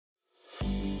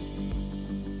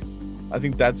I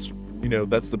think that's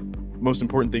the most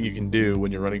important thing you can do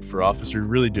when you're running for office or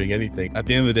really doing anything. At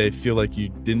the end of the day, feel like you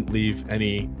didn't leave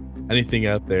anything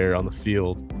out there on the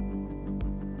field.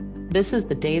 This is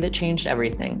The Day That Changed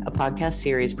Everything, a podcast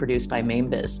series produced by Maine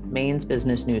Biz, Maine's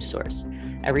business news source.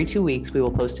 Every 2 weeks, we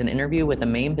will post an interview with a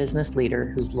Maine business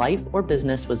leader whose life or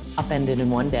business was upended in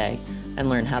one day and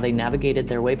learn how they navigated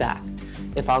their way back.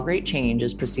 If all great change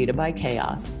is preceded by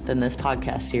chaos, then this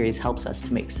podcast series helps us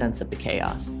to make sense of the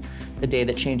chaos. The Day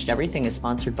That Changed Everything is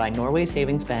sponsored by Norway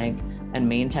Savings Bank and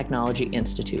Maine Technology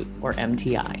Institute, or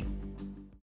MTI.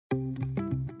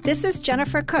 This is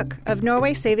Jennifer Cook of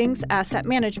Norway Savings Asset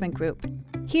Management Group.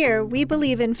 Here, we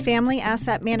believe in family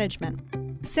asset management.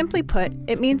 Simply put,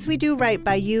 it means we do right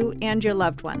by you and your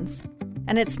loved ones.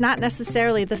 And it's not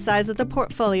necessarily the size of the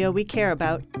portfolio we care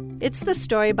about, it's the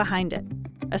story behind it.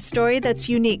 A story that's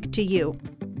unique to you.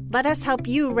 Let us help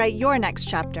you write your next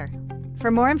chapter.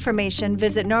 For more information,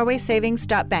 visit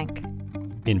norwaysavings.bank.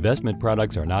 Investment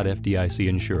products are not FDIC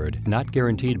insured, not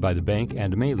guaranteed by the bank,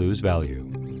 and may lose value.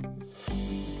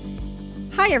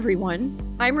 Hi,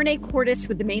 everyone. I'm Renee Cordes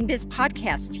with the Maine Biz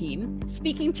podcast team,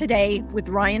 speaking today with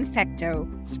Ryan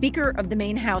Fecteau, Speaker of the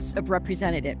Maine House of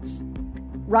Representatives.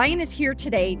 Ryan is here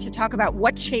today to talk about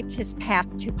what shaped his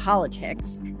path to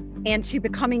politics and to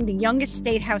becoming the youngest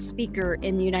State House Speaker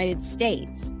in the United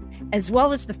States, as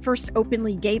well as the first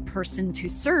openly gay person to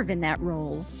serve in that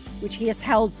role, which he has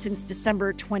held since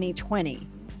December 2020.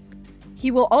 He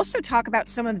will also talk about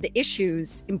some of the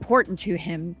issues important to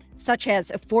him, such as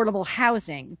affordable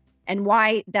housing, and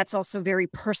why that's also very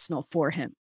personal for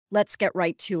him. Let's get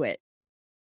right to it.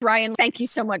 Ryan, thank you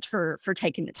so much for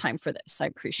taking the time for this. I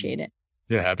appreciate it.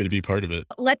 Yeah, happy to be part of it.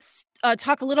 Let's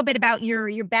talk a little bit about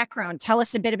your background. Tell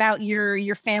us a bit about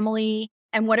your family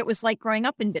and what it was like growing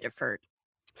up in Biddeford.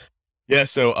 Yeah,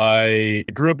 so I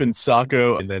grew up in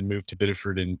Saco and then moved to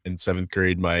Biddeford in seventh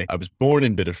grade. I was born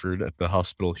in Biddeford at the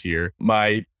hospital here.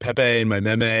 My Pepe and my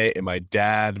Meme and my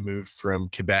dad moved from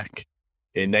Quebec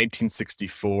in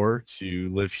 1964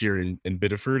 to live here in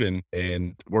Biddeford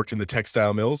and worked in the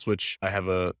textile mills, which I have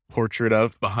a portrait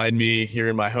of behind me here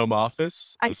in my home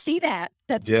office. I see that.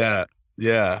 That's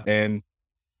Yeah. And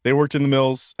they worked in the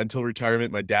mills until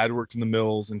retirement. My dad worked in the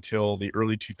mills until the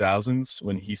early 2000s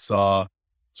when he saw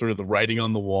sort of the writing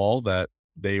on the wall that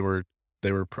they were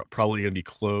probably going to be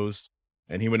closed,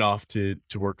 and he went off to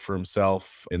work for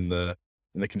himself in the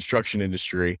construction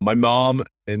industry. My mom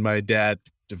and my dad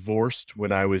divorced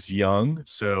when I was young,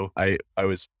 so I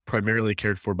was primarily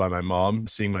cared for by my mom,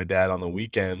 seeing my dad on the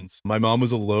weekends. My mom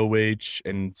was a low wage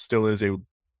and still is a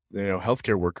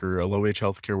healthcare worker, a low wage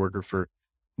healthcare worker for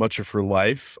much of her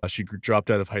life. She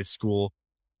dropped out of high school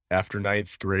after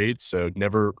ninth grade, so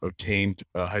never obtained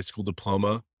a high school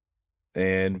diploma.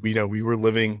 And we were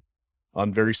living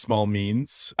on very small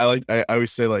means. I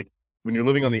always say, like, when you're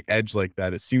living on the edge like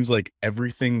that, it seems like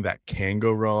everything that can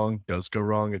go wrong does go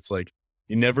wrong. It's like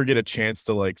you never get a chance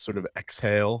to like sort of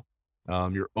exhale.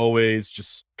 You're always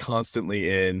just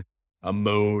constantly in a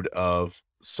mode of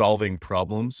solving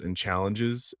problems and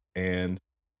challenges. And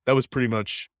that was pretty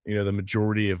much, the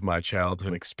majority of my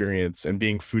childhood experience and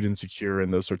being food insecure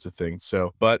and those sorts of things.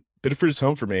 So, but Biddeford is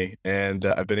home for me, and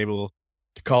I've been able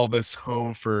to call this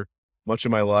home for much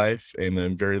of my life. And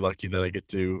I'm very lucky that I get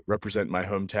to represent my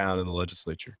hometown in the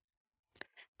legislature.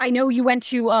 I know you went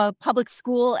to public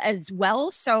school as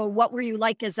well. So what were you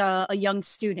like as a young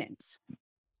student?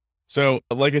 So,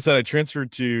 like I said, I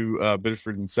transferred to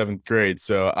Biddeford in seventh grade.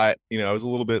 So I was a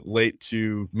little bit late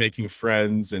to making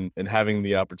friends and having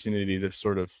the opportunity to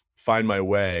sort of find my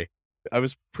way. I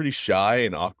was pretty shy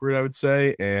and awkward, I would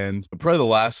say. And I'm probably the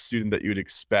last student that you would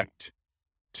expect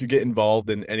to get involved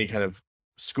in any kind of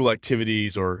school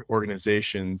activities or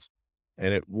organizations.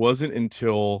 And it wasn't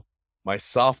until my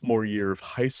sophomore year of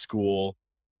high school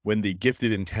when the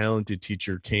gifted and talented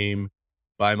teacher came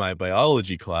by my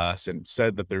biology class and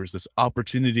said that there was this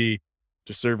opportunity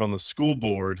to serve on the school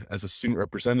board as a student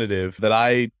representative that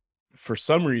I, for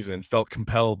some reason, felt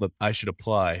compelled that I should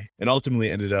apply, and ultimately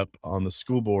ended up on the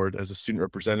school board as a student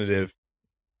representative,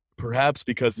 perhaps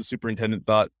because the superintendent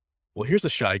thought, well, here's a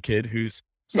shy kid who's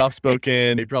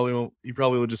soft-spoken. He probably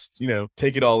will just,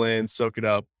 take it all in, soak it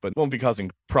up, but won't be causing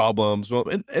problems. Well,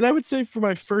 and I would say for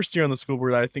my first year on the school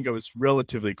board, I think I was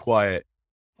relatively quiet.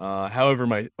 However,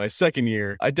 my second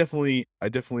year, I definitely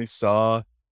saw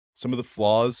some of the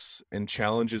flaws and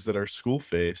challenges that our school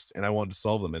faced, and I wanted to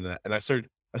solve them. And I started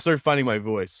finding my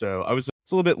voice. So I was a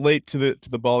little bit late to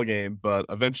the ball game, but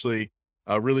eventually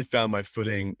really found my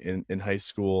footing in high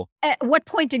school. At what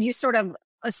point did you sort of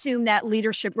assume that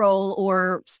leadership role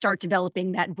or start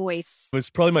developing that voice? It was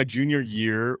probably my junior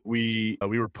year. We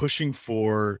were pushing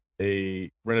for a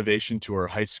renovation to our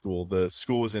high school. The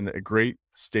school was in a great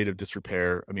state of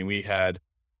disrepair. I mean, we had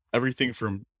everything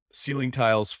from ceiling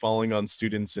tiles falling on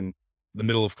students in the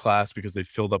middle of class because they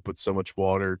filled up with so much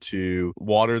water, to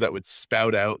water that would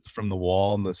spout out from the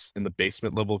wall in the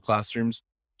basement level classrooms,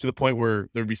 to the point where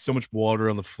there'd be so much water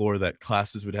on the floor that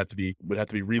classes would have to be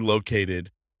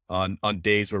relocated on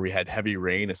days where we had heavy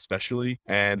rain, especially.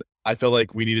 And I felt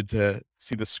like we needed to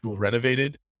see the school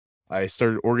renovated. I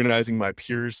started organizing my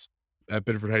peers at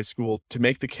Biddeford High School to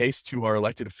make the case to our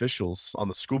elected officials on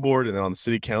the school board and then on the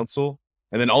city council,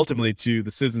 and then ultimately to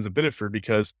the citizens of Biddeford,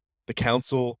 because the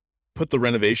council put the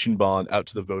renovation bond out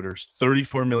to the voters,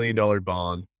 $34 million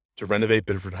bond to renovate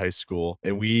Biddeford High School.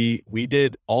 And we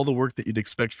did all the work that you'd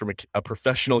expect from a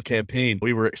professional campaign.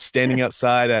 We were standing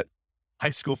outside at high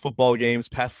school football games,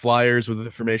 path flyers with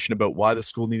information about why the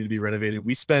school needed to be renovated.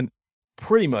 We spent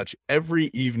pretty much every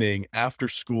evening after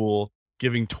school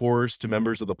giving tours to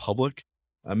members of the public,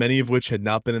 many of which had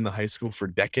not been in the high school for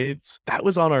decades. That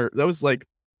was like,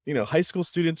 high school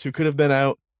students who could have been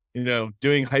out,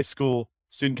 doing high school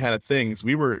student kind of things.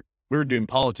 We were doing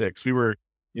politics. We were,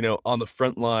 on the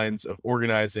front lines of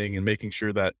organizing and making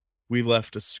sure that we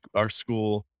left our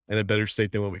school in a better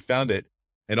state than when we found it.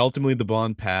 And ultimately the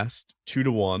bond passed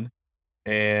 2-1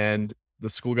 and the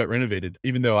school got renovated.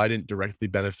 Even though I didn't directly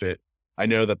benefit, I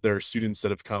know that there are students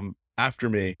that have come after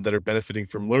me that are benefiting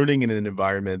from learning in an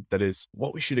environment that is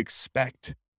what we should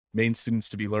expect Maine students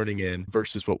to be learning in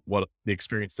versus what the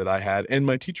experience that I had and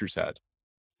my teachers had.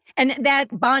 And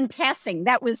that bond passing,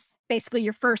 that was basically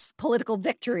your first political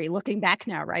victory looking back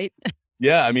now, right?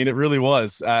 Yeah, I mean, it really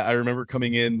was. I remember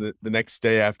coming in the next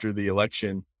day after the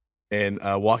election and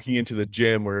walking into the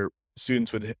gym where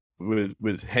students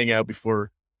would hang out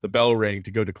before the bell rang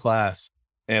to go to class.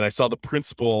 And I saw the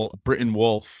principal, Britton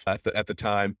Wolf, at the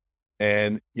time.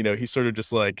 And, he sort of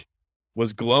just like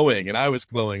was glowing and I was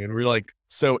glowing. And we were like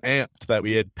so amped that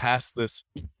we had passed this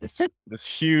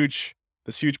huge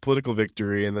political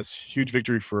victory and this huge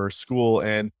victory for our school.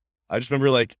 And I just remember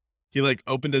like, he like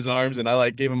opened his arms and I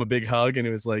like gave him a big hug and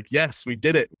it was like, yes, we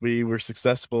did it. We were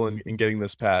successful in getting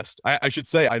this passed. I should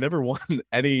say I never won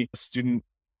any student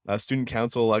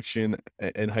council election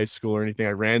in high school or anything.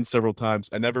 I ran several times.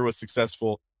 I never was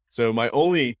successful. So my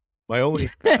only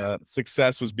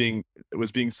success was being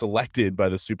selected by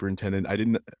the superintendent. I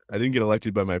didn't get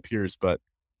elected by my peers, but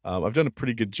I've done a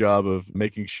pretty good job of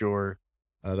making sure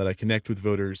that I connect with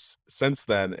voters since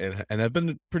then, and I've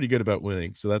been pretty good about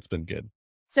winning. So that's been good.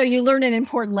 So you learned an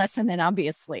important lesson then,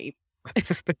 obviously.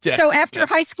 Yeah. So after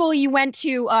high school, you went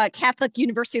to Catholic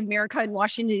University of America in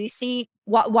Washington, D.C.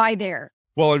 Why there?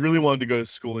 Well, I really wanted to go to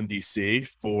school in D.C.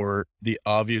 for the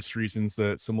obvious reasons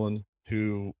that someone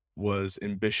who was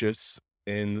ambitious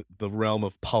in the realm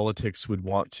of politics would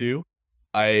want to.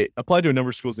 I applied to a number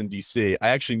of schools in D.C. I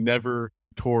actually never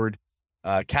toured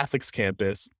Catholic's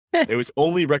campus. It was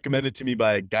only recommended to me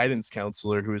by a guidance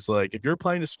counselor who was like, if you're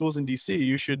applying to schools in D.C.,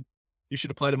 you should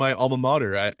apply to my alma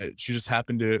mater. She just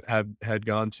happened to had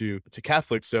gone to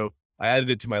Catholic, so I added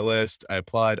it to my list. I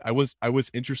applied. I was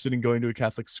interested in going to a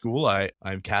Catholic school.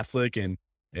 I'm Catholic and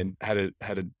had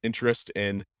an interest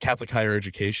in Catholic higher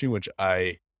education, which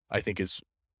I think is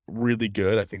really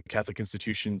good. I think Catholic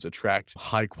institutions attract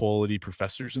high quality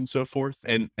professors and so forth,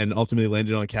 and ultimately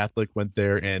landed on Catholic, went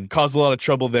there and caused a lot of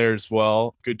trouble there as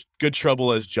well. Good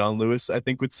trouble, as John Lewis, I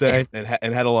think, would say, and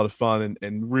had a lot of fun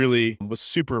and really was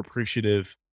super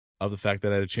appreciative of the fact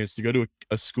that I had a chance to go to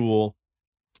a school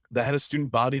that had a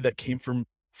student body that came from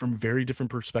very different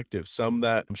perspectives, some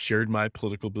that shared my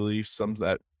political beliefs, some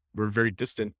that were very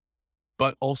distant,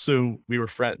 but also we were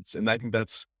friends. And I think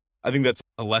that's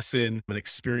a lesson, an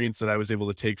experience that I was able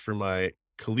to take from my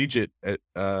collegiate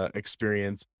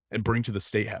experience and bring to the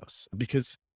State House,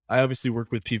 because I obviously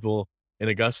work with people in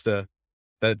Augusta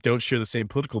that don't share the same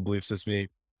political beliefs as me,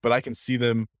 but I can see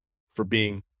them for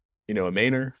being, a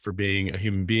Mainer, for being a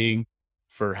human being,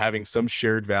 for having some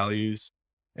shared values.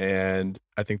 And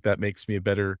I think that it's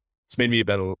made me a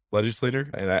better legislator.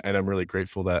 And I'm really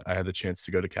grateful that I had the chance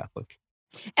to go to Catholic.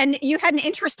 And you had an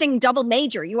interesting double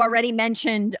major. You already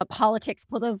mentioned politics,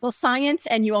 political science,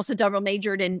 and you also double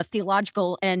majored in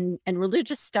theological and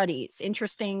religious studies.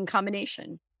 Interesting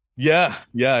combination. Yeah.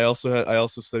 I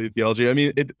also studied theology. I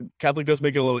mean, Catholic does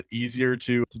make it a little easier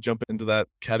to jump into that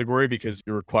category because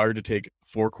you're required to take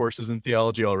 4 courses in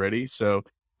theology already. So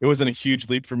it wasn't a huge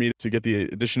leap for me to get the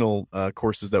additional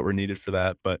courses that were needed for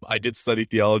that. But I did study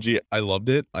theology. I loved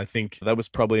it. I think that was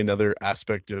probably another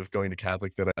aspect of going to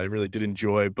Catholic that I really did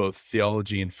enjoy, both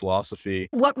theology and philosophy.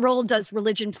 What role does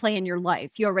religion play in your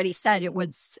life? You already said it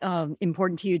was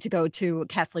important to you to go to a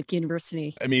Catholic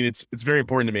university. I mean, it's very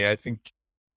important to me. I think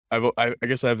I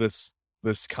guess I have this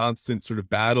constant sort of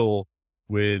battle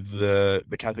with the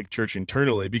Catholic Church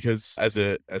internally, because as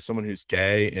someone who's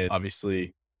gay and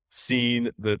obviously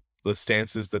seen the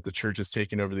stances that the church has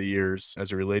taken over the years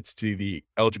as it relates to the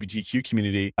LGBTQ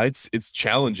community, it's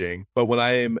challenging. But when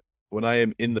I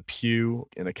am in the pew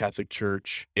in a Catholic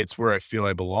church, it's where I feel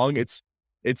I belong. It's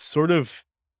sort of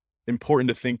important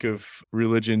to think of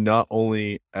religion not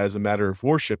only as a matter of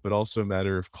worship, but also a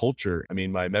matter of culture. I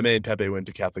mean, my meme and pepe went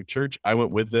to Catholic church. I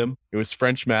went with them. It was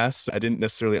French mass. I didn't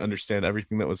necessarily understand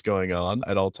everything that was going on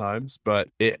at all times, but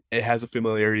it has a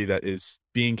familiarity that is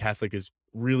being Catholic is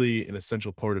really an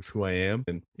essential part of who I am.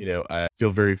 And, I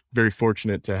feel very, very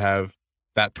fortunate to have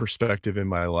that perspective in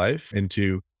my life and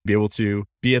to be able to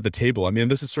be at the table. I mean,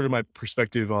 this is sort of my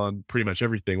perspective on pretty much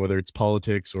everything, whether it's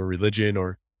politics or religion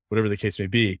or whatever the case may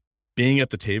be. Being at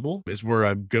the table is where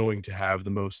I'm going to have the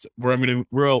most,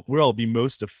 where I'll be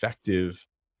most effective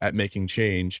at making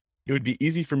change. It would be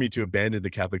easy for me to abandon the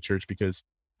Catholic Church because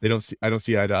I don't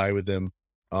see eye to eye with them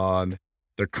on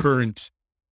their current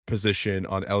position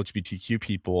on LGBTQ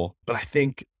people. But I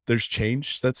think there's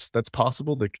change that's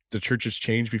possible. The church has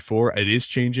changed before. It is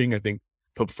changing. I think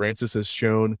Pope Francis has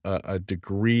shown a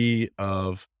degree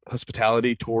of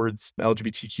hospitality towards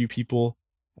LGBTQ people.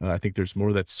 I think there's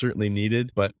more that's certainly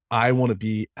needed, but I want to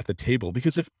be at the table,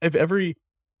 because if every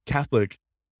Catholic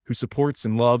who supports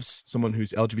and loves someone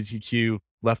who's LGBTQ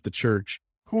left the church,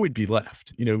 who would be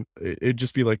left? It'd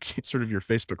just be like sort of your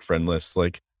Facebook friend list,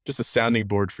 like just a sounding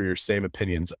board for your same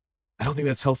opinions. I don't think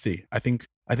that's healthy. I think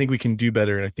we can do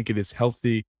better. And I think it is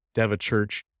healthy to have a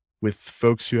church with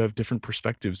folks who have different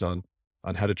perspectives on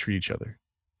how to treat each other.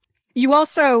 You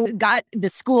also got the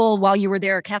school while you were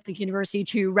there at Catholic University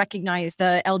to recognize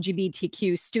the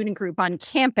LGBTQ student group on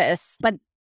campus, but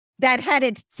that had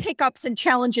its hiccups and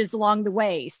challenges along the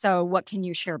way. So what can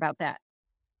you share about that?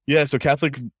 Yeah, so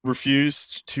Catholic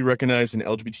refused to recognize an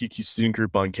LGBTQ student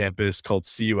group on campus called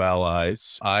CU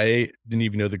Allies. I didn't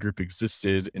even know the group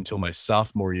existed until my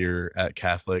sophomore year at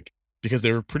Catholic, because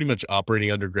they were pretty much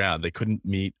operating underground. They couldn't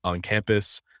meet on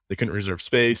campus. They couldn't reserve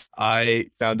space. I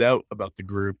found out about the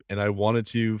group and I wanted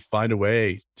to find a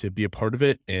way to be a part of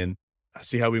it and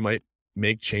see how we might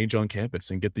make change on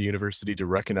campus and get the university to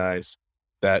recognize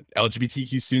that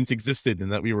LGBTQ students existed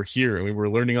and that we were here and we were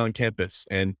learning on campus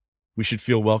and we should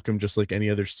feel welcome just like any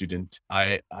other student.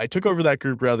 I took over that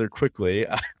group rather quickly.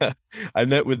 I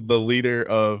met with the leader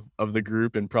of the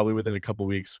group and probably within a couple of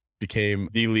weeks became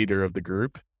the leader of the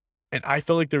group. And I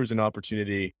felt like there was an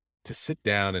opportunity to sit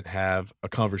down and have a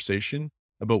conversation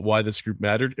about why this group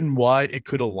mattered and why it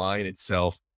could align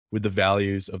itself with the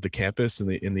values of the campus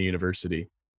and in the university.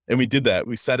 And we did that.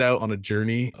 We set out on a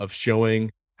journey of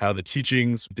showing how the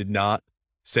teachings did not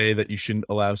say that you shouldn't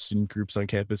allow student groups on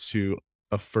campus to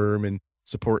affirm and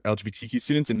support LGBTQ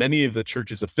students. And many of the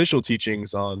church's official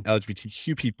teachings on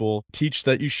LGBTQ people teach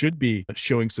that you should be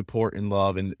showing support and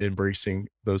love and embracing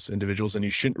those individuals, and you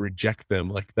shouldn't reject them.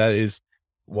 Like that is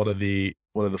one of the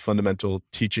fundamental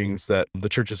teachings that the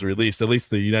church has released, at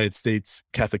least the United States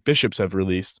Catholic bishops have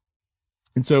released.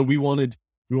 And so we wanted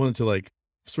to like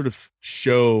sort of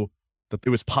show that it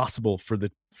was possible for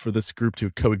this group to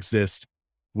coexist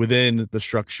within the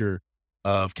structure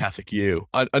of Catholic U.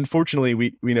 Unfortunately,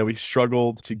 we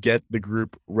struggled to get the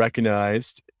group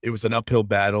recognized. It was an uphill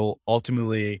battle.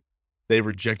 Ultimately, they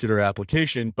rejected our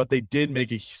application, but they did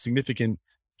make a significant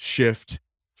shift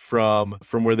from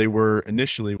where they were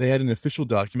initially. They had an official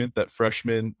document that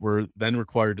freshmen were then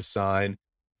required to sign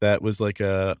that was like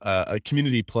a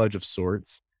community pledge of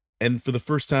sorts. And for the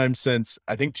first time since,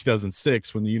 I think,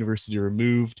 2006, when the university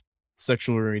removed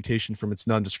sexual orientation from its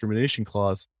non-discrimination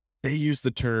clause, they used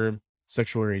the term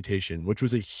sexual orientation, which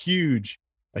was a huge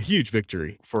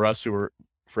victory for us for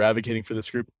advocating for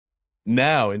this group.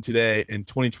 Now and today in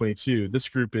 2022, this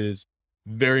group is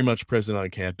very much present on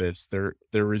campus. They're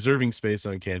reserving space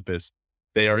on campus.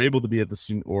 They are able to be at the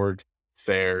student org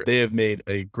fair. They have made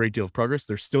a great deal of progress.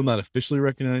 They're still not officially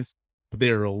recognized, but they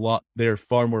are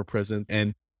far more present.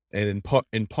 And in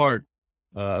part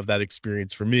of that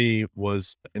experience for me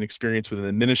was an experience with an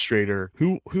administrator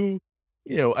who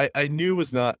I knew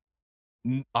was not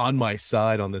on my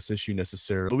side on this issue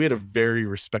necessarily, but we had a very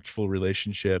respectful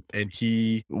relationship. And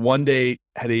he one day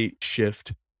had a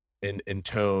shift in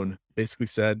tone, basically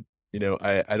said,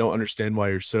 I don't understand why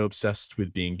you're so obsessed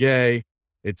with being gay.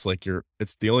 It's like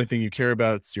it's the only thing you care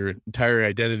about. It's your entire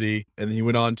identity. And then he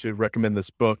went on to recommend this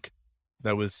book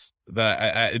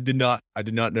I did not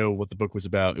know what the book was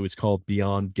about. It was called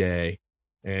Beyond Gay.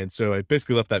 And so I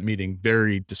basically left that meeting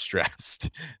very distressed.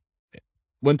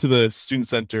 Went to the student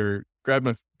center, got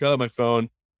out my phone,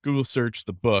 Google searched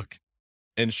the book,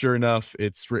 And sure enough,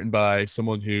 it's written by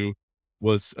someone who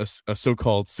was a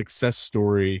so-called success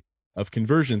story of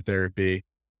conversion therapy.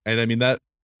 And I mean, that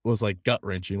was like gut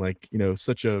wrenching, like, I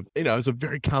was a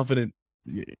very confident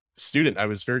student. I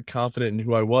was very confident in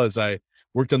who I was. I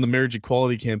worked on the marriage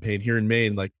equality campaign here in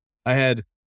Maine. Like I had,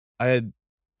 I had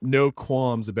no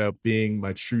qualms about being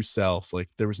my true self. Like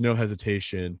there was no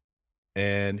hesitation.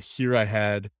 And here I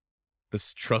had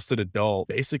this trusted adult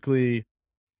basically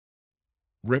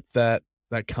rip that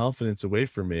confidence away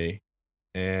from me,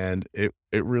 and it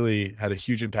really had a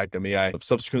huge impact on me. I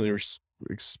subsequently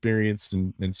experienced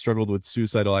and struggled with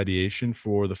suicidal ideation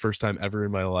for the first time ever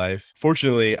in my life.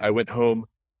 Fortunately, I went home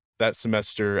that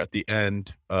semester at the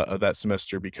end of that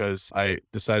semester because I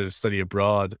decided to study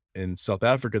abroad in South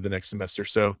Africa the next semester.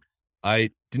 So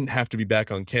I didn't have to be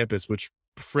back on campus, which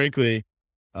frankly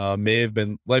may have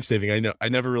been life saving. I know I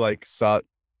never like sought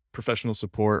professional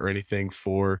support or anything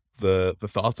for the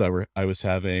thoughts I was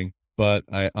having, but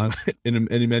in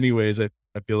many ways I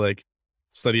feel like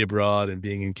study abroad and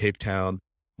being in Cape Town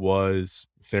was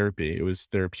therapy. It was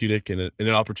therapeutic and an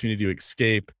opportunity to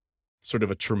escape sort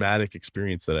of a traumatic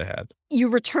experience that I had. You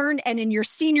returned, and in your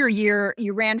senior year,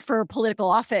 you ran for political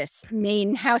office,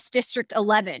 Maine House District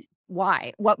 11.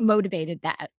 Why? What motivated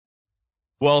that?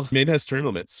 Well, Maine has term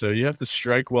limits, so you have to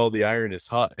strike while the iron is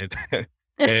hot.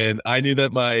 And I knew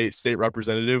that my state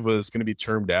representative was going to be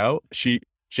termed out. She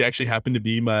actually happened to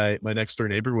be my next door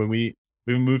neighbor when we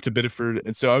moved to Biddeford,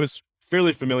 and so I was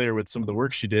fairly familiar with some of the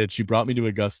work she did. She brought me to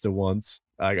Augusta once.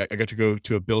 I got to go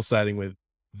to a bill signing with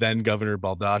then Governor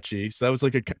Baldacci, so that was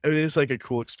it is like a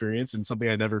cool experience and something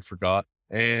I never forgot.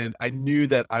 And I knew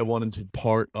that I wanted to be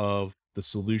part of the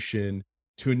solution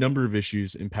to a number of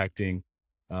issues impacting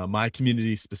my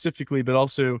community specifically, but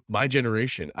also my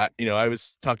generation. I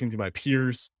was talking to my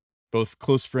peers, both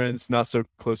close friends, not so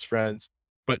close friends,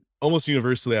 but almost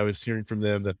universally, I was hearing from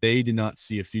them that they did not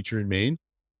see a future in Maine.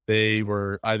 They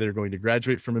were either going to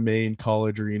graduate from a Maine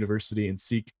college or university and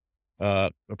seek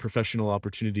a professional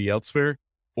opportunity elsewhere,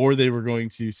 or they were going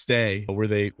to stay where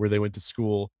they went to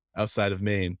school outside of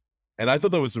Maine. And I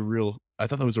thought that was a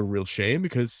real shame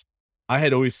because I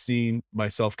had always seen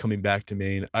myself coming back to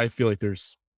Maine. I feel like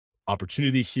there's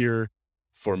opportunity here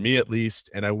for me at least,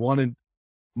 and I wanted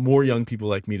more young people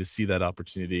like me to see that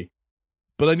opportunity.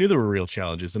 But I knew there were real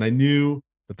challenges, and I knew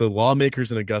that the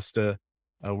lawmakers in Augusta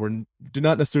did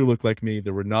not necessarily look like me.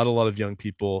 There were not a lot of young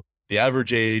people. The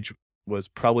average age was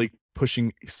probably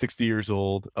pushing 60 years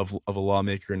old of a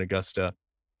lawmaker in Augusta,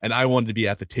 and I wanted to be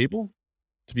at the table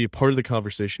to be a part of the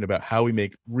conversation about how we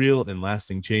make real and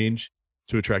lasting change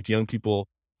to attract young people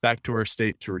back to our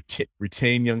state, to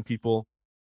retain young people.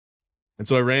 And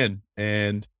so I ran,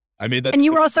 and I made that. And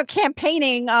you were also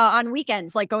campaigning on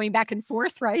weekends, like going back and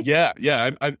forth, right? Yeah.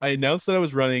 I announced that I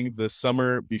was running the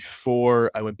summer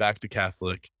before I went back to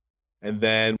Catholic. And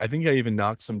then I think I even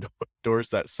knocked some doors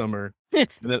that summer. and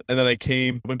then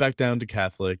I went back down to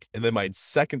Catholic. And then my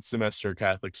second semester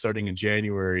Catholic, starting in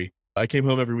January, I came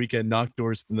home every weekend, knocked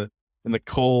doors in the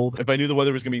cold. If I knew the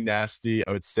weather was going to be nasty,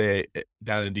 I would stay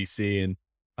down in DC and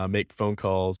make phone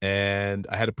calls. And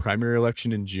I had a primary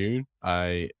election in June.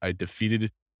 I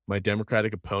defeated my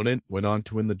Democratic opponent, went on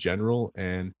to win the general,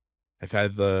 and I've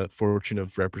had the fortune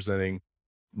of representing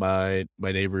my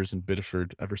neighbors in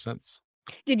Biddeford ever since.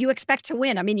 Did you expect to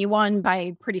win? I mean, you won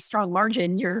by pretty strong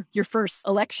margin your first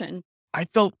election. I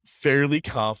felt fairly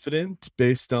confident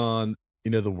based on,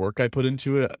 the work I put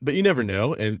into it, but you never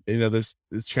know. And, there's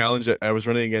this challenge that I was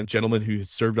running against a gentleman who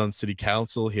served on city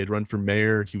council. He had run for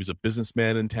mayor. He was a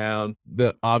businessman in town.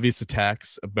 The obvious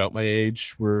attacks about my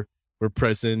age were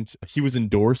present. He was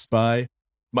endorsed by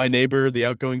my neighbor, the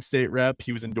outgoing state rep.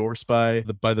 He was endorsed by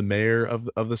the mayor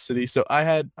of the city. So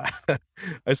I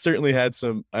certainly had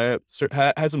some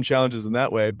challenges in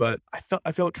that way, but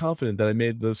I felt confident that I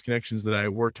made those connections, that I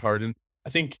worked hard. And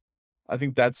I think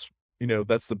that's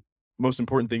the most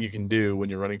important thing you can do when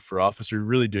you're running for office or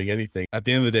really doing anything. At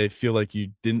the end of the day, feel like you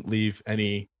didn't leave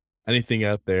anything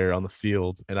out there on the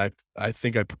field. And I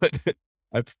think I put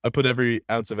I put every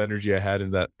ounce of energy I had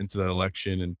into that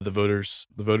election, and the voters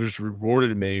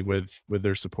rewarded me with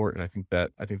their support. And I think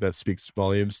that speaks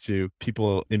volumes to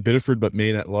people in Biddeford, but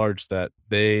Maine at large, that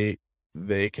they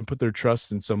can put their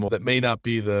trust in someone that may not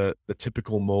be the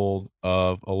typical mold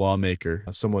of a lawmaker,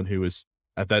 someone who was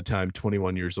at that time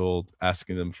 21 years old,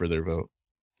 asking them for their vote.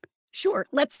 Sure.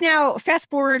 Let's now fast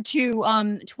forward to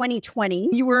 2020.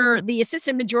 You were the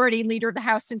assistant majority leader of the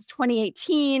House since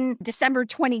 2018. December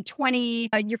 2020,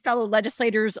 your fellow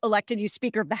legislators elected you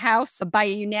Speaker of the House by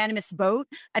a unanimous vote.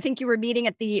 I think you were meeting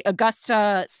at the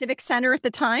Augusta Civic Center at the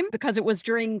time because it was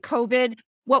during COVID.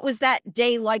 What was that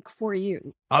day like for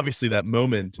you? Obviously, that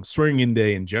moment, swearing in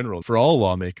day in general, for all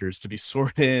lawmakers to be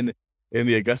sworn in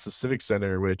the Augusta Civic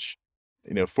Center, which,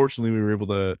 fortunately we were able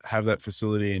to have that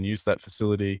facility and use that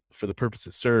facility for the purpose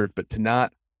it served, but to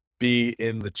not be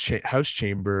in the House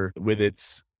chamber with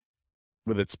its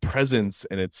presence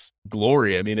and its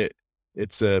glory. I mean,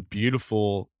 it's a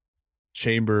beautiful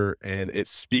chamber, and it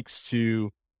speaks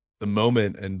to the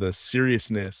moment and the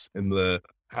seriousness and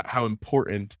how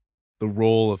important the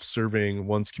role of serving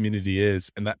one's community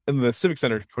is, and the Civic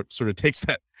Center sort of takes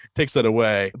that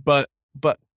away. But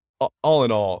all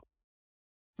in all,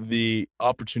 the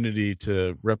opportunity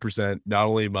to represent not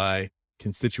only my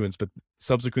constituents but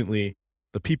subsequently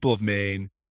the people of Maine,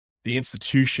 the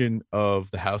institution of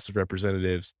the House of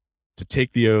Representatives, to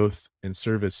take the oath and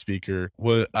serve as speaker,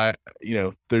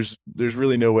 there's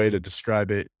really no way to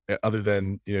describe it other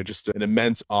than, just an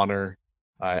immense honor.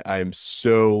 I am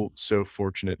so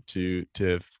fortunate to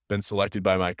have been selected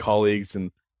by my colleagues, and,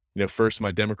 first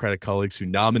my Democratic colleagues who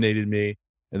nominated me,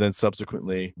 and then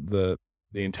subsequently the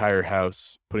entire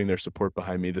House putting their support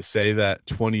behind me to say that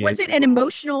 28. Was it an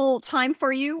emotional time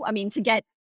for you? I mean, to get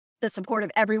the support of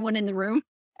everyone in the room,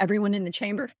 everyone in the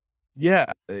chamber? Yeah.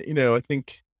 I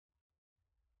think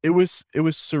it was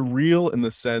surreal in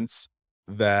the sense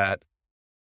that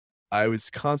I was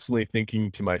constantly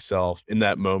thinking to myself in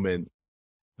that moment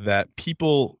that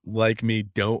people like me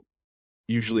don't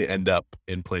usually end up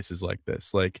in places like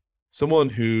this. Like someone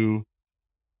whose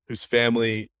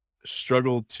family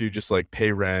struggled to just like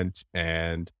pay rent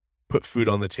and put food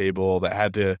on the table, that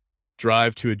had to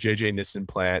drive to a JJ Nissen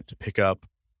plant to pick up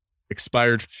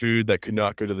expired food that could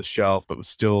not go to the shelf, but was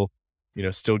still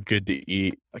good to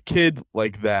eat. A kid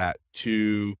like that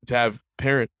to have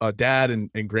dad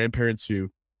and grandparents who,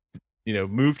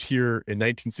 moved here in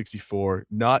 1964,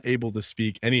 not able to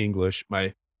speak any English.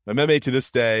 My meme to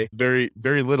this day, very,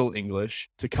 very little English,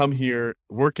 to come here,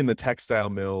 work in the textile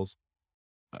mills,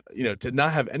 to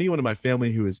not have anyone in my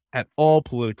family who is at all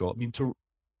political. I mean, to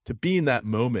be in that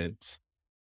moment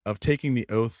of taking the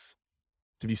oath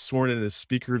to be sworn in as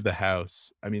Speaker of the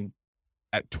House. I mean,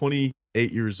 at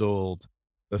 28 years old,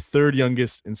 the third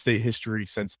youngest in state history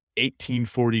since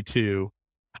 1842.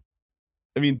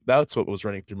 I mean, that's what was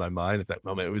running through my mind at that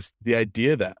moment. It was the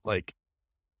idea that like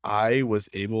I was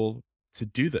able to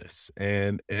do this,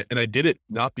 and I did it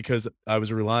not because I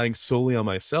was relying solely on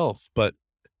myself, but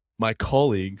my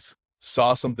colleagues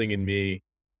saw something in me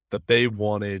that they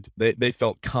wanted. They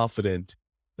felt confident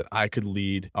that I could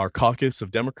lead our caucus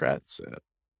of Democrats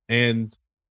and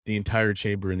the entire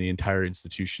chamber and the entire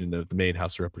institution of the Maine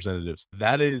House of Representatives.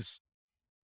 That is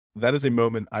a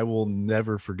moment I will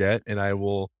never forget, and I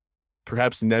will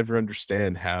perhaps never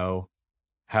understand how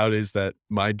it is that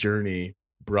my journey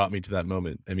brought me to that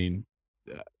moment. I mean,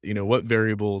 what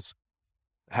variables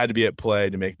had to be at play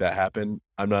to make that happen.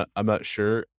 I'm not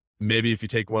sure. Maybe if you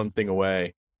take one thing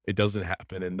away, it doesn't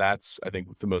happen. And that's, I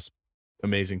think, the most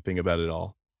amazing thing about it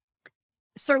all.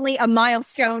 Certainly a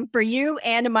milestone for you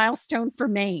and a milestone for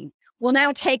Maine. We'll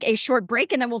now take a short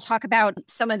break, and then we'll talk about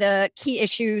some of the key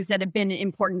issues that have been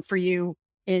important for you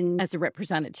as a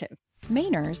representative.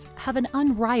 Mainers have an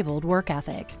unrivaled work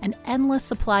ethic, an endless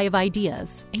supply of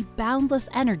ideas, a boundless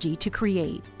energy to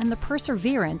create, and the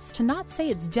perseverance to not say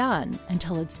it's done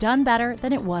until it's done better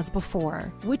than it was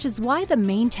before. Which is why the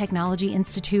Maine Technology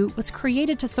Institute was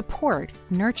created to support,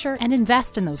 nurture, and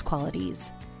invest in those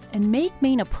qualities, and make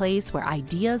Maine a place where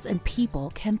ideas and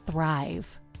people can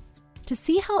thrive. To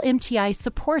see how MTI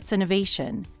supports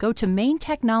innovation, go to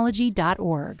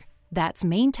mainetechnology.org. That's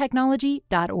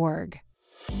mainetechnology.org.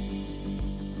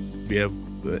 We have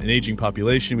an aging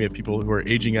population. We have people who are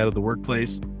aging out of the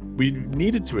workplace. We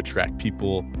needed to attract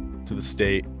people to the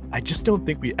state. I just don't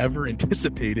think we ever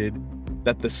anticipated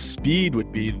that the speed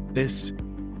would be this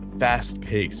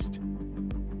fast-paced.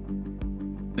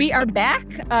 We are back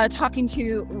talking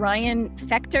to Ryan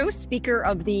Fecteau, Speaker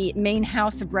of the Maine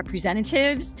House of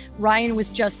Representatives. Ryan was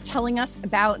just telling us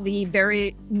about the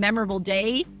very memorable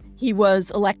day he was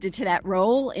elected to that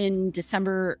role in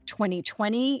December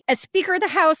 2020. As Speaker of the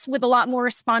House with a lot more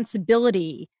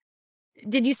responsibility,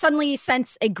 did you suddenly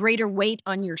sense a greater weight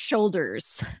on your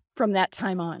shoulders from that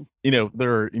time on?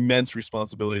 There are immense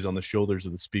responsibilities on the shoulders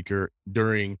of the Speaker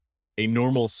during a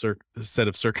normal set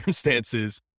of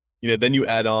circumstances. Then you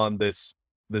add on this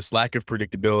lack of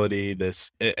predictability,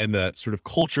 and the sort of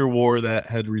culture war that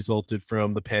had resulted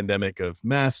from the pandemic of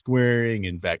mask wearing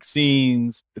and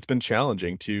vaccines. It's been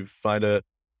challenging to find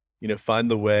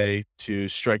the way to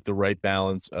strike the right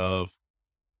balance of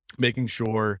making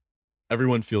sure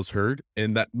everyone feels heard,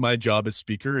 and that my job as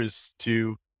Speaker is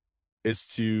to is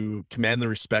to command the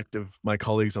respect of my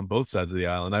colleagues on both sides of the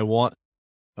aisle. And I want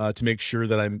to make sure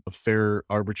that I'm a fair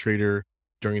arbitrator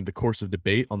during the course of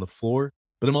debate on the floor,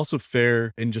 but I'm also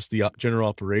fair in just the general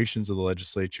operations of the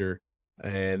legislature.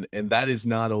 And that is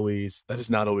not always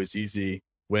easy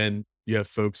when you have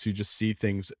folks who just see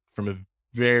things from a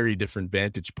very different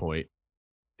vantage point.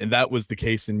 And that was the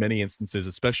case in many instances,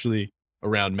 especially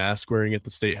around mask wearing at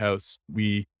the State House.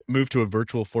 We moved to a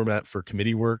virtual format for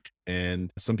committee work,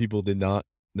 and some people did not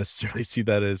necessarily see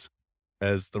that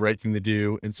as the right thing to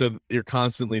do. And so you're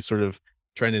constantly sort of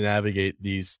trying to navigate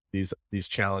these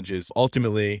challenges.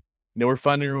 Ultimately, we're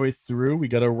finding our way through. We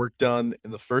got our work done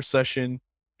in the first session,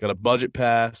 got a budget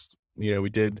passed. We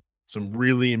did some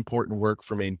really important work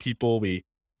for Maine people. We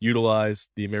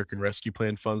utilized the American Rescue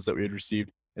Plan funds that we had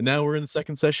received. And now we're in the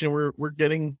second session. We're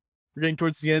getting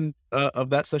towards the end of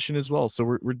that session as well.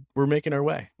 So we're making our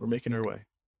way. We're making our way.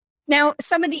 Now,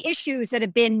 some of the issues that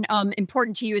have been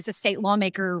important to you as a state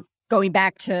lawmaker going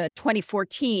back to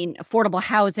 2014, affordable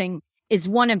housing is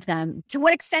one of them. To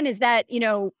what extent is that,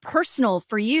 personal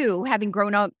for you, having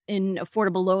grown up in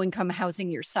affordable low-income housing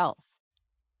yourself?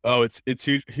 Oh, it's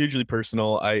hugely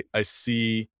personal. I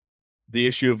see the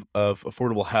issue of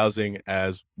affordable housing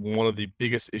as one of the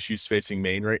biggest issues facing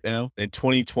Maine right now. In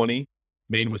 2020,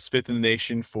 Maine was fifth in the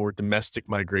nation for domestic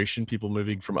migration, people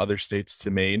moving from other states to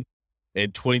Maine.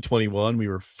 In 2021, we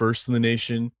were first in the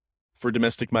nation for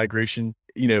domestic migration.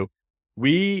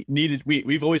 We've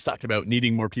always talked about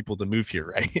needing more people to move here,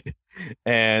 right?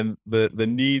 And the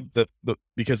need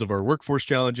because of our workforce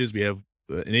challenges, we have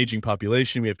an aging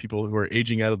population, we have people who are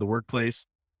aging out of the workplace.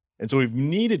 And so we've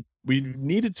needed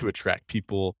to attract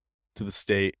people to the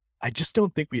state. I just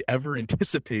don't think we ever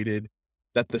anticipated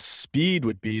that the speed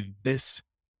would be this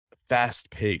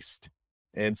fast paced.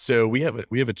 And so we have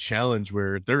a challenge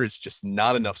where there is just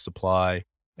not enough supply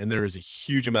and there is a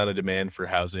huge amount of demand for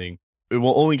housing. It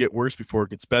will only get worse before it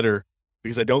gets better,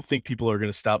 because I don't think people are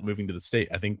going to stop moving to the state.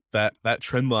 I think that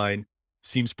trend line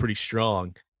seems pretty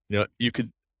strong. You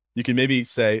could maybe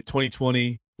say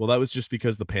 2020, well, that was just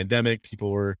because the pandemic,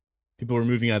 people were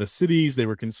moving out of cities. They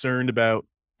were concerned about,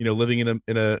 living in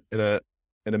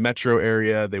a metro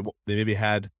area. They maybe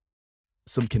had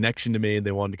some connection to Maine.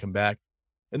 They wanted to come back.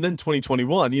 And then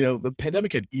 2021, the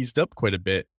pandemic had eased up quite a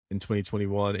bit in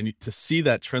 2021. And to see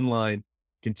that trend line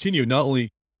continue, not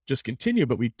only just continue,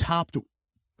 but we topped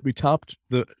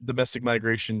the domestic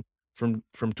migration from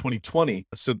 2020.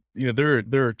 So, there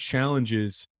are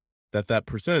challenges that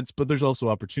presents, but there's also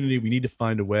opportunity. We need to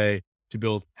find a way to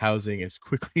build housing as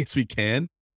quickly as we can.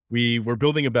 We're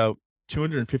building about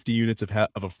 250 units of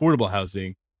affordable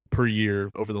housing per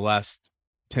year over the last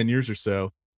 10 years or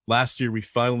so. Last year, we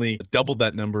finally doubled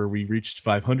that number. We reached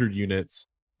 500 units,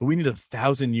 but we need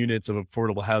 1,000 units of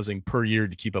affordable housing per year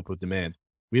to keep up with demand.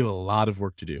 We have a lot of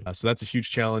work to do. So that's a huge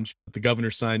challenge. The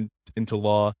governor signed into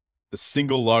law the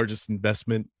single largest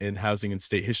investment in housing in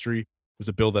state history. It was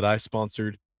a bill that I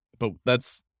sponsored, but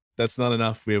that's not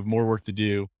enough. We have more work to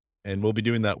do, and we'll be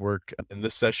doing that work in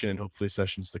this session and hopefully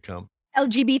sessions to come.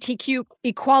 LGBTQ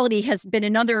equality has been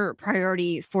another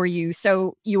priority for you.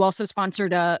 So you also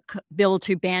sponsored a bill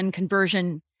to ban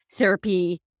conversion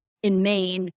therapy in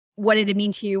Maine. What did it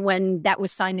mean to you when that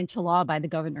was signed into law by the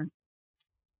governor?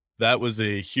 That was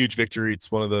a huge victory.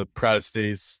 It's one of the proudest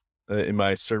days in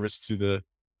my service to the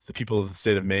people of the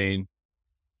state of Maine.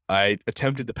 I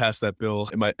attempted to pass that bill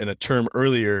in a term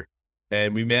earlier,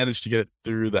 and we managed to get it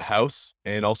through the House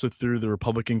and also through the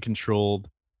Republican-controlled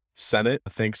Senate,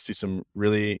 thanks to some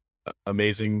really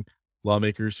amazing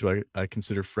lawmakers who I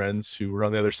consider friends who were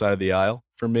on the other side of the aisle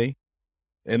from me.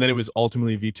 And then it was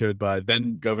ultimately vetoed by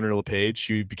then Governor LePage,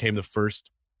 who became the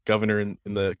first governor in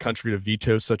the country to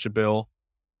veto such a bill.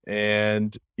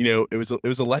 And, it was a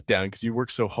letdown because you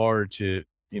work so hard to,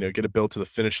 get a bill to the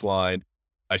finish line.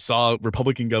 I saw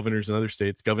Republican governors in other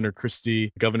states, Governor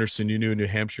Christie, Governor Sununu in New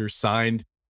Hampshire, signed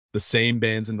the same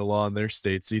bans into law in their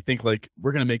states. So you think like,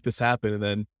 we're going to make this happen. And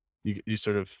then you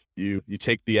sort of, you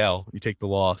take the L, you take the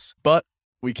loss. But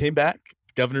we came back.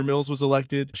 Governor Mills was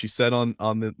elected. She said on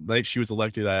the night she was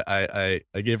elected, I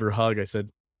gave her a hug. I said,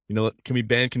 can we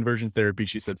ban conversion therapy?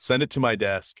 She said, send it to my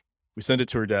desk. We sent it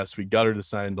to her desk. We got her to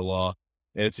sign into law.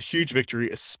 And it's a huge victory,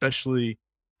 especially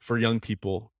for young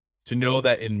people, to know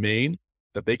that in Maine,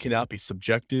 that they cannot be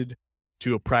subjected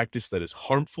to a practice that is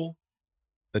harmful,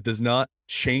 that does not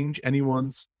change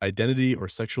anyone's identity or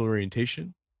sexual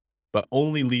orientation, but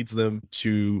only leads them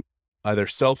to either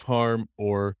self-harm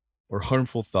or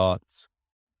harmful thoughts.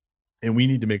 And we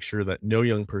need to make sure that no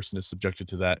young person is subjected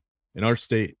to that in our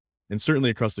state and certainly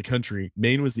across the country.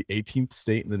 Maine was the 18th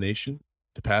state in the nation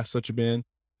to pass such a ban.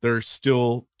 there are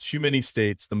still too many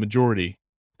states, the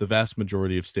vast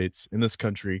majority of states in this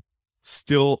country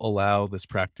still allow this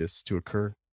practice to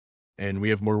occur. And we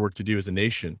have more work to do as a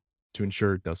nation to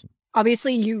ensure it doesn't.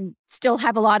 Obviously, you still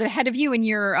have a lot ahead of you in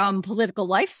your political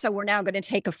life. So we're now going to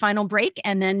take a final break,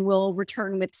 and then we'll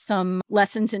return with some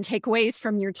lessons and takeaways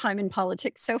from your time in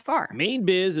politics so far. Maine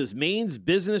Biz is Maine's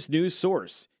business news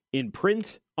source in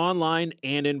print, online,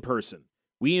 and in person.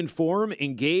 We inform,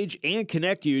 engage, and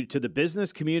connect you to the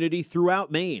business community throughout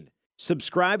Maine.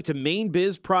 Subscribe to Maine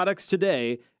Biz products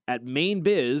today at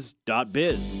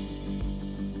mainebiz.biz.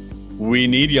 We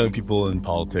need young people in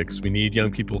politics. We need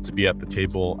young people to be at the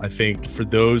table. I think for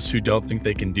those who don't think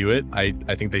they can do it, I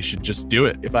think they should just do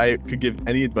it. If I could give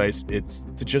any advice, it's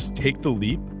to just take the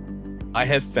leap. I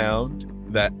have found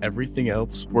that everything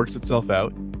else works itself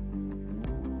out.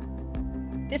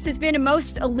 This has been a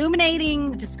most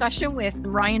illuminating discussion with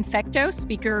Ryan Fecteau,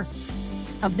 Speaker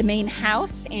of the Maine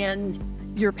House, and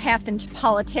your path into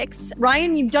politics.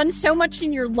 Ryan, you've done so much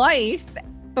in your life.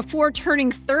 Before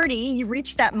turning 30, you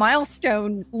reached that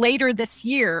milestone later this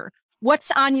year.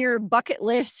 What's on your bucket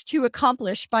list to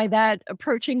accomplish by that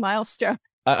approaching milestone?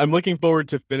 I'm looking forward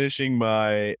to finishing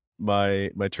my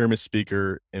term as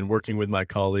speaker and working with my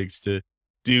colleagues to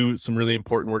do some really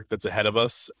important work that's ahead of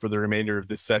us for the remainder of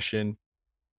this session.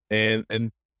 And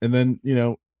then,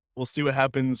 we'll see what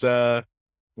happens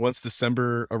once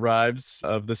December arrives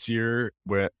of this year,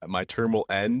 where my term will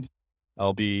end.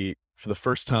 I'll be, for the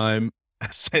first time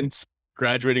since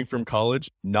graduating from college,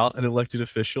 not an elected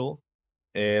official,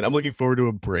 and I'm looking forward to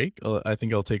a break. I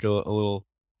think I'll take a little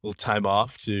time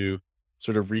off to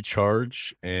sort of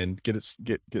recharge and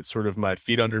get sort of my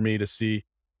feet under me to see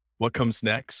what comes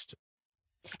next.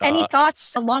 Any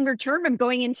thoughts longer term of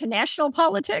going into national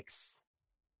politics?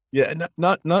 Yeah,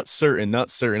 not certain.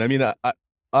 I mean,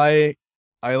 I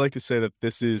like to say that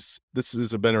this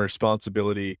has been a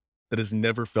responsibility that has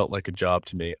never felt like a job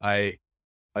to me.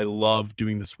 I love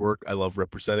doing this work. I love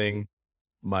representing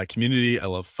my community. I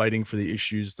love fighting for the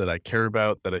issues that I care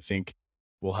about, that I think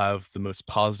will have the most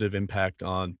positive impact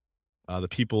on the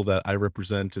people that I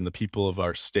represent and the people of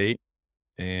our state.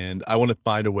 And I want to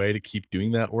find a way to keep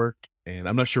doing that work. And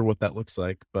I'm not sure what that looks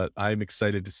like, but I'm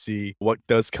excited to see what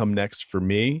does come next for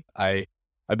me. I've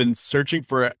been searching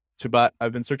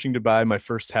to buy my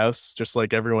first house, just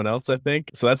like everyone else, I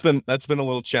think. So that's been a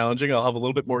little challenging. I'll have a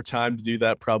little bit more time to do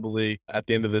that probably at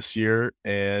the end of this year,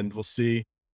 and we'll see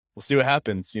what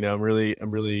happens. I'm really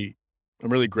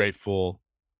grateful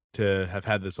to have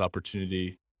had this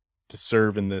opportunity to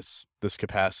serve in this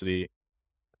capacity.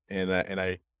 And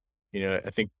I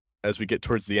think as we get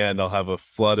towards the end, I'll have a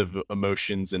flood of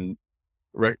emotions and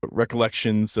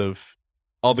recollections of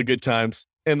all the good times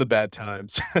and the bad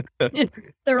times.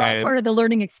 They're all part of the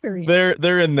learning experience.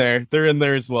 They're in there. They're in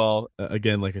there as well.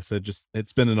 Again, like I said,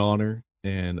 it's been an honor,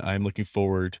 and I'm looking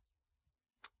forward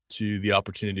to the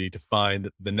opportunity to find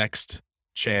the next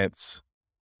chance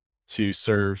to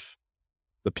serve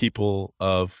the people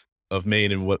of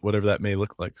Maine and whatever that may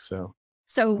look like. So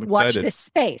watch this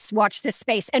space.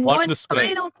 And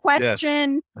final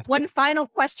question, one final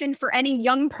question for any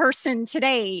young person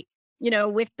today,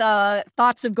 with the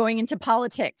thoughts of going into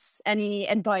politics. Any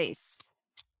advice?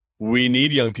 We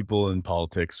need young people in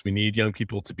politics. We need young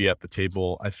people to be at the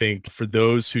table. I think for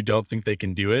those who don't think they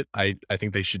can do it, I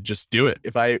think they should just do it.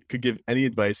 If I could give any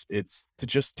advice, it's to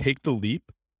just take the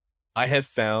leap. I have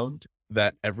found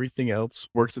that everything else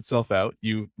works itself out.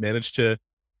 You manage to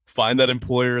find that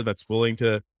employer that's willing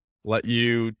to let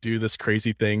you do this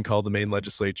crazy thing called the Maine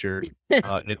legislature.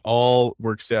 It all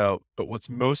works out. But what's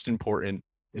most important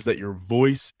is that your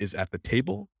voice is at the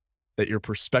table, that your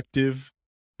perspective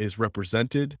is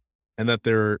represented, and that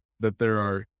there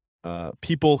are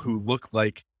people who look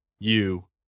like you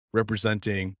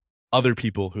representing other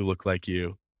people who look like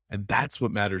you. And that's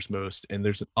what matters most. And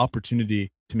there's an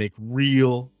opportunity to make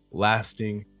real,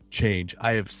 lasting change.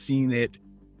 I have seen it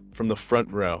from the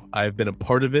front row. I have been a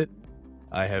part of it.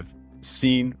 I have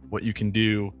seen what you can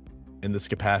do in this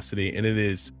capacity, and it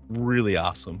is really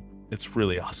awesome. It's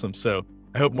really awesome. So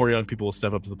I hope more young people will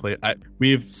step up to the plate.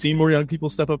 We have seen more young people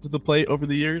step up to the plate over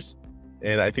the years,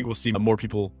 and I think we'll see more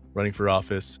people running for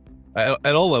office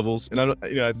at all levels. And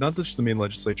not just the Maine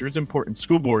legislature. It's important.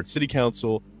 School board, city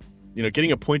council,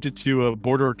 getting appointed to a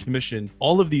board or commission.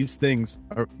 All of these things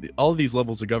all of these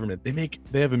levels of government.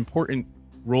 They have important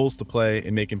roles to play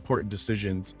and make important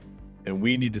decisions. And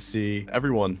we need to see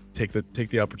everyone take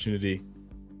the opportunity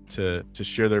to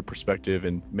share their perspective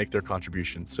and make their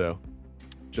contribution. So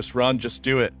just run, just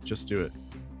do it.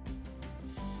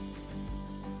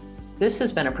 This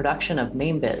has been a production of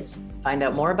Maine Biz. Find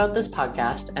out more about this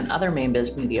podcast and other Maine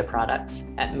Biz media products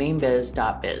at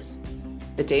mainebiz.biz.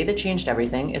 The Day That Changed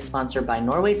Everything is sponsored by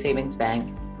Norway Savings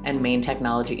Bank and Maine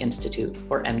Technology Institute,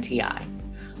 or MTI.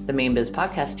 The Maine Biz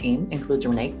podcast team includes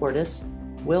Renee Cordes,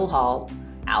 Will Hall,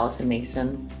 Allison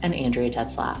Mason, and Andrea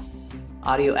Tetzlaff.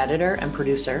 Audio editor and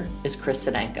producer is Chris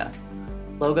Sedenka.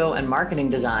 Logo and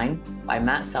marketing design by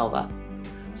Matt Selva.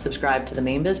 Subscribe to the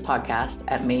Maine Biz podcast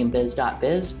at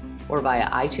mainebiz.biz or via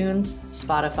iTunes,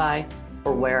 Spotify,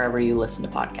 or wherever you listen to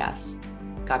podcasts.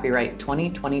 Copyright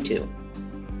 2022.